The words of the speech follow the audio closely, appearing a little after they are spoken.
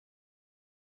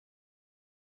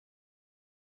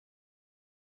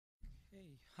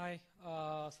Hi,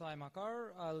 so I'm Aakar.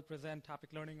 I'll present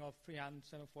haptic learning of freehand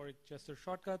semaphoric gesture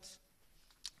shortcuts.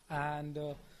 And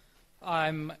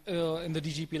I'm in the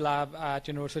DGP lab at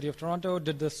University of Toronto.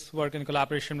 Did this work in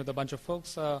collaboration with a bunch of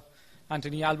folks,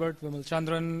 Antony, Albert, Vimal,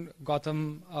 Chandran,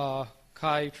 Goutham,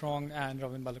 Khai, Truong, and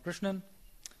Ravin, Balakrishnan.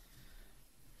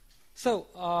 So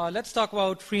let's talk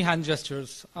about freehand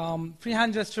gestures.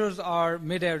 Freehand gestures are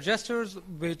mid-air gestures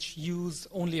which use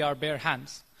only our bare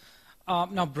hands.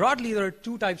 Now, broadly, there are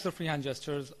two types of freehand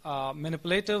gestures,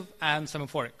 manipulative and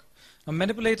semaphoric. Now,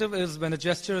 manipulative is when the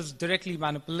gestures directly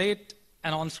manipulate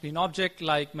an on-screen object,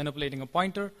 like manipulating a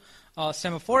pointer.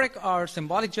 Semaphoric are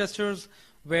symbolic gestures,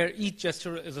 where each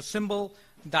gesture is a symbol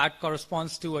that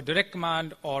corresponds to a direct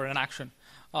command or an action.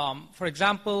 For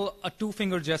example, a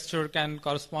two-finger gesture can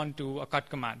correspond to a cut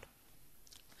command.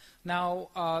 Now,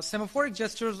 semaphoric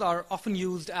gestures are often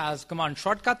used as command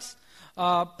shortcuts,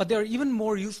 but they're even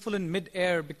more useful in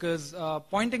mid-air because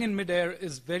pointing in mid-air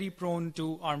is very prone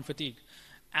to arm fatigue.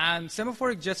 And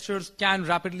semaphoric gestures can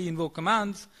rapidly invoke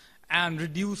commands and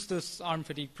reduce this arm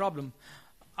fatigue problem.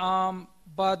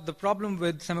 But the problem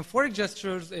with semaphoric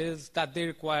gestures is that they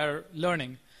require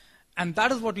learning. And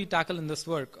that is what we tackle in this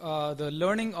work, the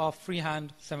learning of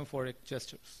freehand semaphoric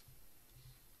gestures.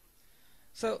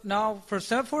 So now, for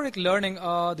semaphoric learning,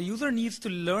 the user needs to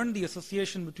learn the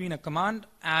association between a command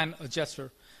and a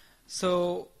gesture.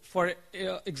 So for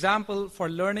example, for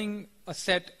learning a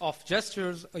set of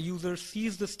gestures, a user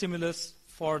sees the stimulus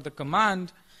for the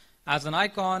command as an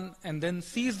icon, and then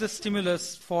sees the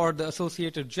stimulus for the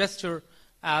associated gesture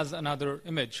as another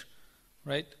image,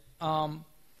 right? Now,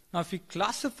 if we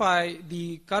classify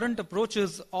the current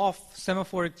approaches of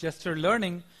semaphoric gesture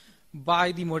learning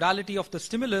by the modality of the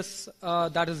stimulus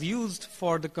that is used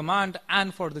for the command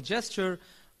and for the gesture,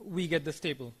 we get this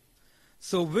table.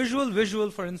 So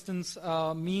visual, for instance,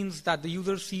 means that the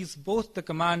user sees both the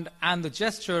command and the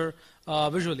gesture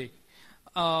visually.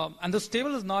 And this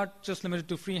table is not just limited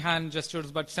to freehand gestures,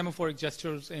 but semaphoric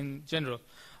gestures in general.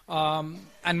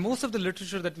 And most of the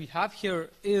literature that we have here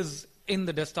is in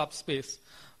the desktop space.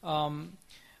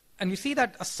 And we see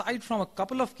that aside from a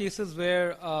couple of cases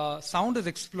where sound is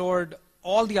explored,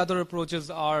 all the other approaches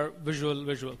are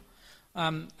visual.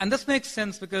 And this makes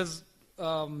sense because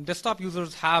desktop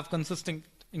users have consistent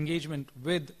engagement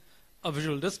with a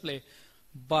visual display.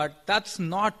 But that's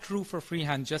not true for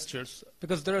freehand gestures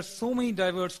because there are so many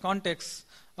diverse contexts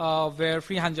where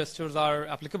freehand gestures are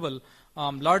applicable.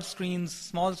 Large screens,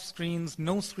 small screens,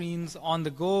 no screens,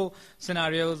 on-the-go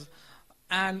scenarios.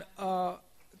 And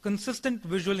consistent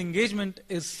visual engagement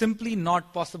is simply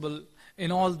not possible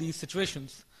in all these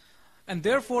situations. And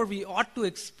therefore, we ought to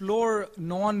explore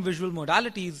non-visual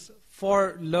modalities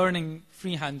for learning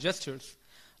freehand gestures,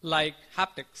 like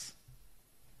haptics.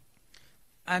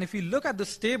 And if you look at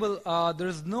this table, there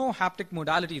is no haptic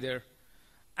modality there.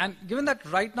 And given that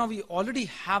right now we already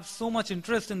have so much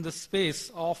interest in this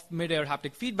space of mid-air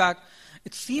haptic feedback,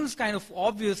 it seems kind of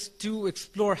obvious to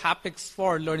explore haptics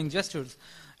for learning gestures.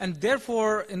 And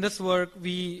therefore, in this work,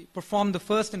 we performed the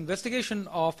first investigation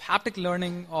of haptic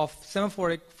learning of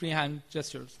semaphoric freehand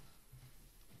gestures.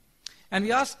 And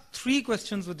we asked three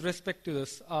questions with respect to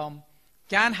this.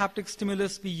 Can haptic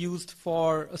stimulus be used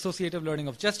for associative learning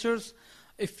of gestures?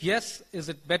 If yes, is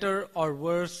it better or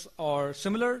worse or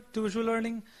similar to visual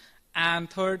learning? And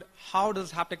third, how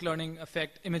does haptic learning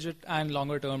affect immediate and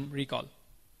longer-term recall?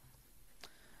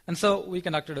 And so we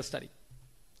conducted a study.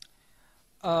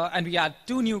 And we add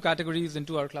two new categories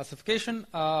into our classification,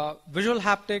 visual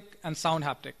haptic and sound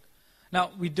haptic.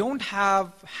 Now, we don't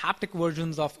have haptic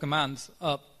versions of commands,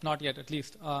 not yet at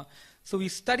least. So we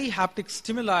study haptic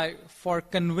stimuli for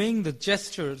conveying the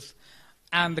gestures,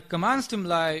 and the command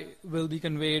stimuli will be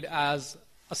conveyed as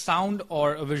a sound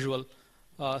or a visual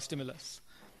stimulus.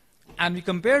 And we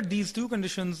compared these two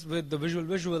conditions with the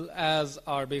visual as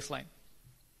our baseline.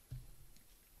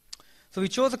 So we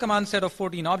chose a command set of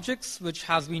 14 objects, which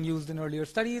has been used in earlier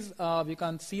studies. We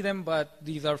can't see them, but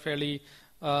these are fairly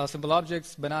simple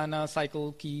objects: banana,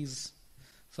 cycle, keys,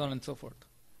 so on and so forth.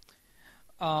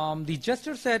 The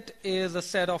gesture set is a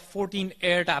set of 14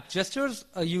 air tap gestures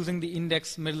using the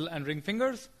index, middle, and ring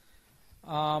fingers.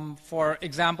 For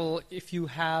example, if you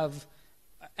have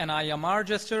an IMR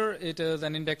gesture, it is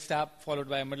an index tap followed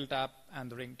by a middle tap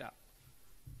and the ring tap.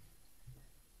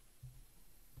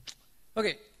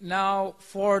 Okay, now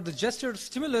for the gesture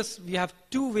stimulus, we have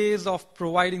two ways of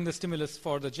providing the stimulus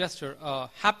for the gesture,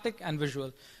 haptic and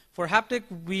visual. For haptic,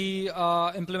 we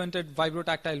implemented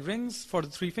vibrotactile rings for the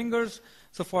three fingers.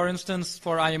 So for instance,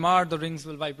 for IMR, the rings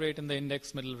will vibrate in the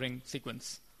index middle ring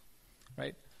sequence,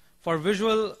 right? For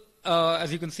visual,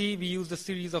 as you can see, we used a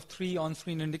series of 3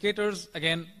 on-screen indicators.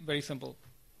 Again, very simple.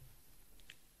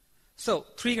 So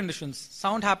 3 conditions: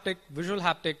 sound haptic, visual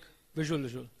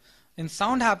visual. In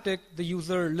sound haptic, the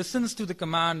user listens to the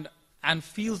command and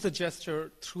feels the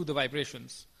gesture through the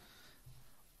vibrations.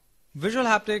 Visual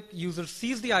haptic, user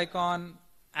sees the icon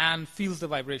and feels the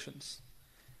vibrations.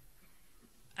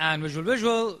 And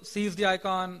visual sees the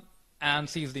icon and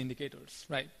sees the indicators,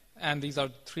 right? And these are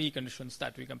 3 conditions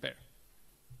that we compare.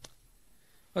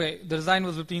 Okay, the design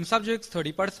was 15 subjects,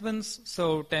 30 participants,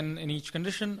 so 10 in each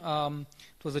condition.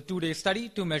 It was a 2-day study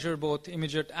to measure both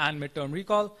immediate and midterm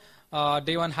recall.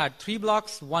 Day 1 had 3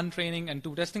 blocks, 1 training and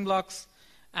 2 testing blocks,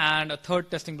 and a 3rd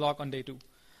testing block on day 2.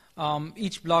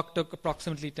 Each block took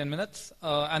approximately 10 minutes,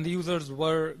 and the users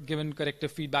were given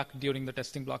corrective feedback during the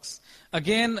testing blocks.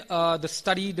 Again, the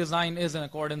study design is in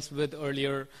accordance with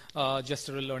earlier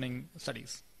gestural learning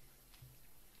studies.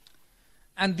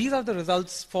 And these are the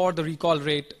results for the recall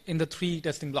rate in the 3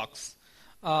 testing blocks.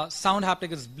 Sound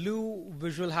haptic is blue,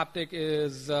 visual haptic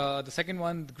is the second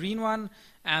one, the green one,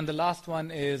 and the last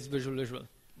one is visual.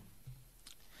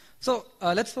 So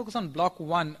let's focus on block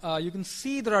 1. You can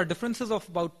see there are differences of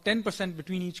about 10%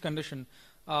 between each condition.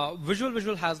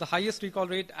 Visual has the highest recall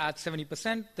rate at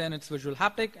 70%, then it's visual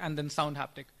haptic, and then sound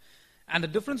haptic. And the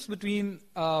difference between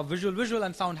visual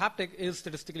and sound haptic is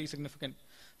statistically significant.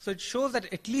 So it shows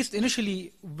that at least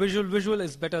initially, visual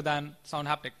is better than sound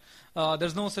haptic.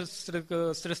 There's no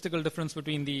statistical difference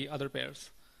between the other pairs.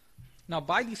 Now,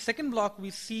 by the second block, we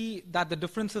see that the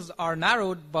differences are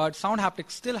narrowed, but sound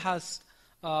haptic still has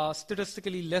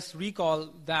statistically less recall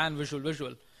than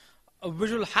visual. A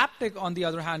visual haptic, on the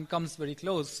other hand, comes very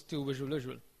close to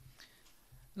visual.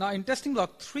 Now, in testing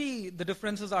block 3, the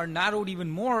differences are narrowed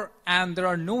even more, and there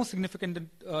are no significant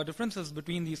differences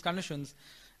between these conditions.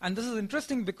 And this is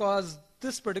interesting because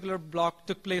this particular block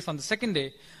took place on the second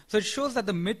day. So it shows that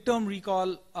the midterm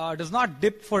recall does not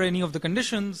dip for any of the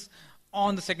conditions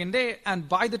on the second day. And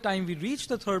by the time we reach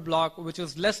the 3rd block, which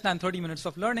is less than 30 minutes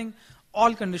of learning,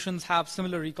 all conditions have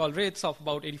similar recall rates of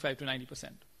about 85 to 90%.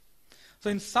 So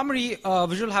in summary,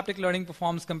 visual haptic learning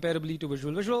performs comparably to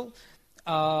visual.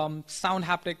 Sound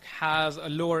haptic has a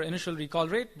lower initial recall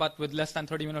rate, but with less than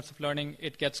 30 minutes of learning,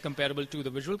 it gets comparable to the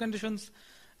visual conditions.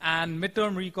 And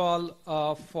midterm recall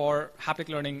for haptic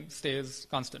learning stays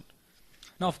constant.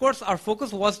 Now, of course, our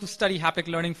focus was to study haptic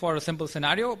learning for a simple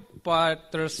scenario,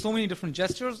 but there are so many different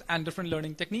gestures and different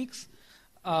learning techniques.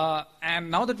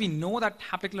 And now that we know that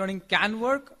haptic learning can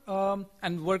work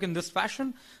and work in this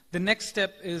fashion, the next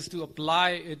step is to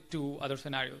apply it to other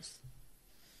scenarios.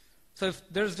 So if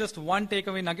there's just one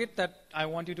takeaway nugget that I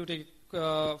want you to take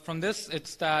from this,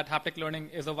 it's that haptic learning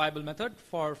is a viable method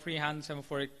for freehand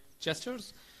semaphoric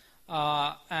gestures,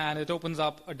 and it opens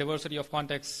up a diversity of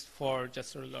contexts for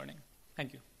gestural learning.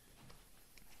 Thank you.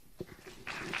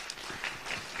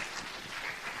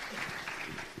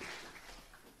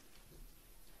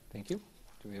 Thank you.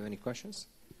 Do we have any questions?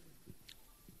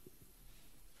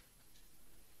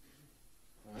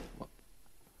 Well,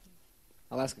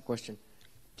 I'll ask a question.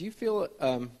 Do you feel,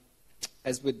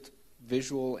 as with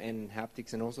visual and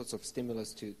haptics and all sorts of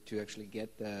stimulus to actually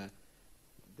get the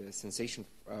sensation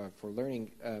for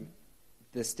learning,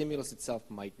 the stimulus itself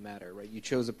might matter, right? You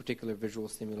chose a particular visual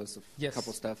stimulus of a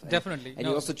couple stuff. Definitely. And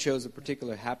you also chose a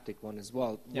particular haptic one as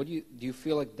well. Yep. What do you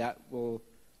feel like that will,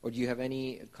 or do you have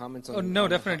any comments on? No,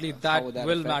 definitely. That will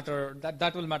affect? matter.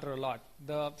 That will matter a lot.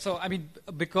 So, I mean,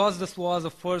 because this was a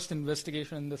first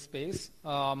investigation in this space,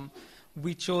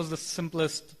 we chose the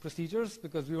simplest procedures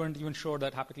because we weren't even sure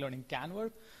that haptic learning can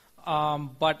work.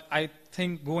 But I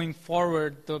think going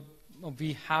forward,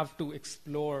 we have to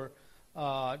explore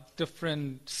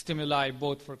different stimuli,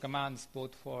 both for commands,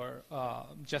 both for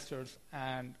gestures,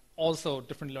 and also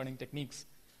different learning techniques.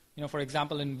 You know, for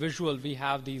example, in visual, we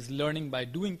have these learning by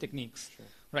doing techniques, sure.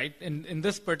 Right? In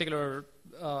this particular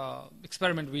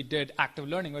experiment, we did active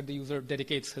learning, where the user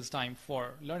dedicates his time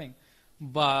for learning.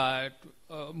 But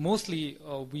mostly,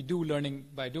 we do learning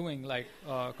by doing, like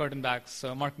curtain backs,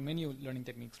 marking menu learning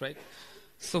techniques, right?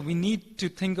 So we need to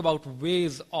think about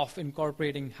ways of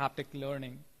incorporating haptic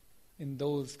learning in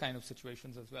those kind of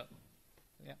situations as well.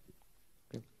 Yeah.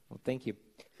 Okay. Well, thank you.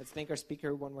 Let's thank our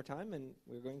speaker one more time, and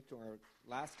we're going to our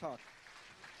last talk.